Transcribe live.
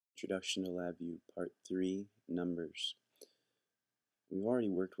Introduction to LabVIEW Part 3, Numbers. We've already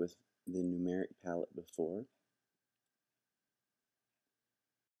worked with the numeric palette before.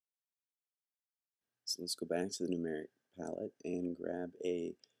 So let's go back to the numeric palette and grab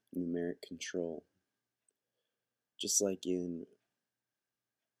a numeric control. Just like in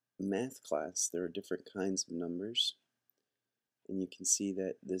math class, there are different kinds of numbers. And you can see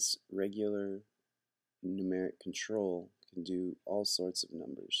that this regular numeric control can do all sorts of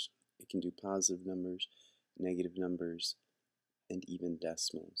numbers. It can do positive numbers, negative numbers, and even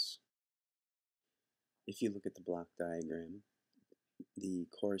decimals. If you look at the block diagram, the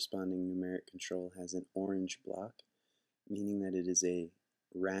corresponding numeric control has an orange block, meaning that it is a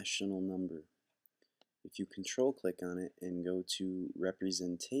rational number. If you control click on it and go to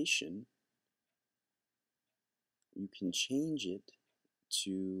representation, you can change it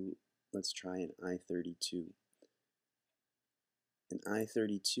to, let's try an I-32. An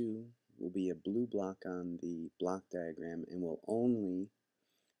I-32 will be a blue block on the block diagram and will only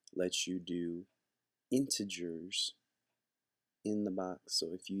let you do integers in the box.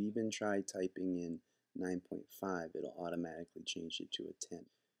 So if you even try typing in 9.5, it'll automatically change it to a 10.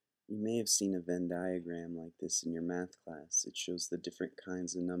 You may have seen a Venn diagram like this in your math class. It shows the different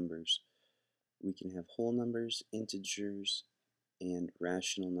kinds of numbers. We can have whole numbers, integers, and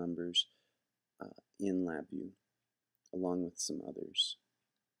rational numbers in LabVIEW, along with some others.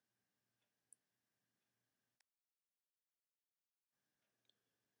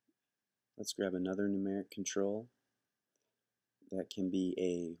 Let's grab another numeric control. That can be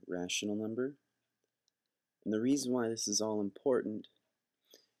a rational number. And the reason why this is all important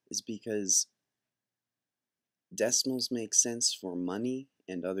is because decimals make sense for money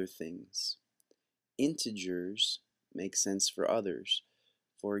and other things. Integers make sense for others.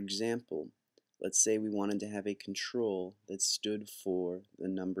 For example, let's say we wanted to have a control that stood for the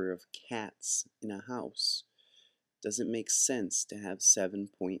number of cats in a house. Does it make sense to have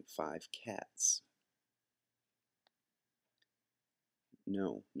 7.5 cats?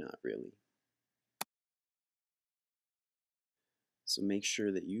 No, not really. So make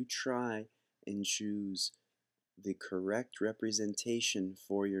sure that you try and choose the correct representation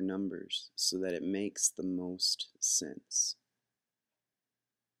for your numbers so that it makes the most sense.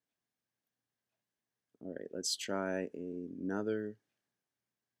 Alright, let's try another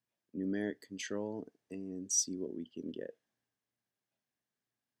numeric control and see what we can get.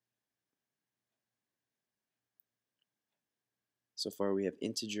 So far we have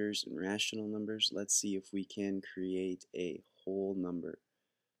integers and rational numbers. Let's see if we can create a whole number.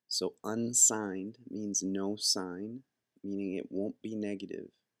 So unsigned means no sign, meaning it won't be negative.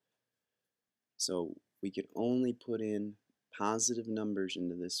 So we can only put in positive numbers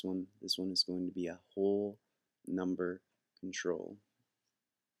into this one. This one is going to be a whole number control.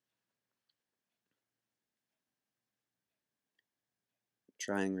 I'm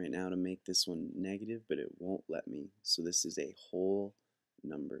trying right now to make this one negative, but it won't let me. So this is a whole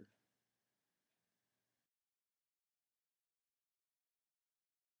number.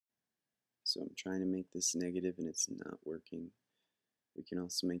 So I'm trying to make this negative and it's not working. We can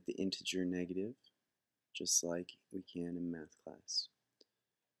also make the integer negative, just like we can in math class.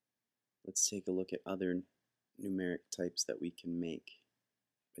 Let's take a look at other numeric types that we can make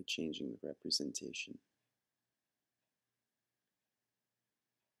by changing the representation.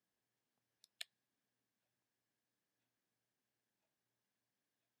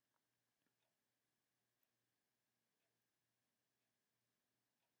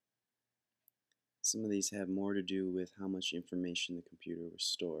 Some of these have more to do with how much information the computer will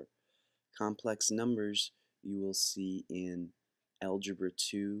store. Complex numbers you will see in Algebra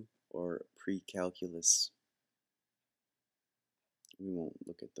 2 or pre-calculus. We won't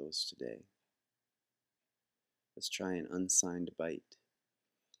look at those today. Let's try an unsigned byte.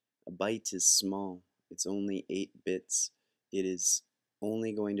 A byte is small. It's only 8 bits. It is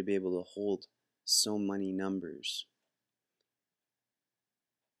only going to be able to hold so many numbers.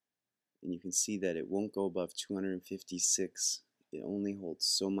 And you can see that it won't go above 256. It only holds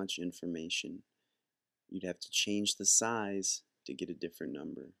so much information. You'd have to change the size to get a different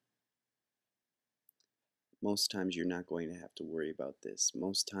number. Most times you're not going to have to worry about this.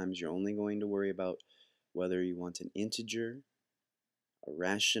 Most times you're only going to worry about whether you want an integer, a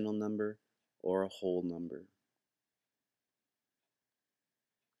rational number, or a whole number.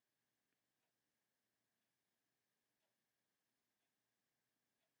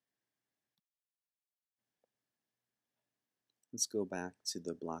 Let's go back to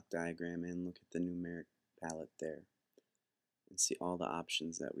the block diagram and look at the numeric palette there and see all the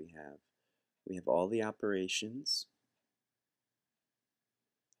options that we have. We have all the operations.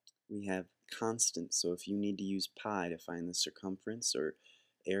 We have constants, so if you need to use pi to find the circumference or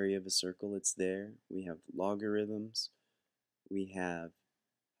area of a circle, it's there. We have logarithms. We have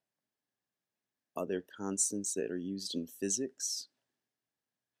other constants that are used in physics.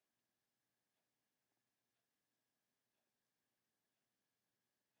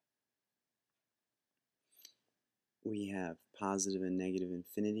 We have positive and negative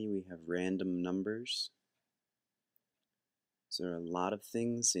infinity. We have random numbers. So there are a lot of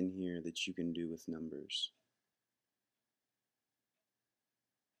things in here that you can do with numbers.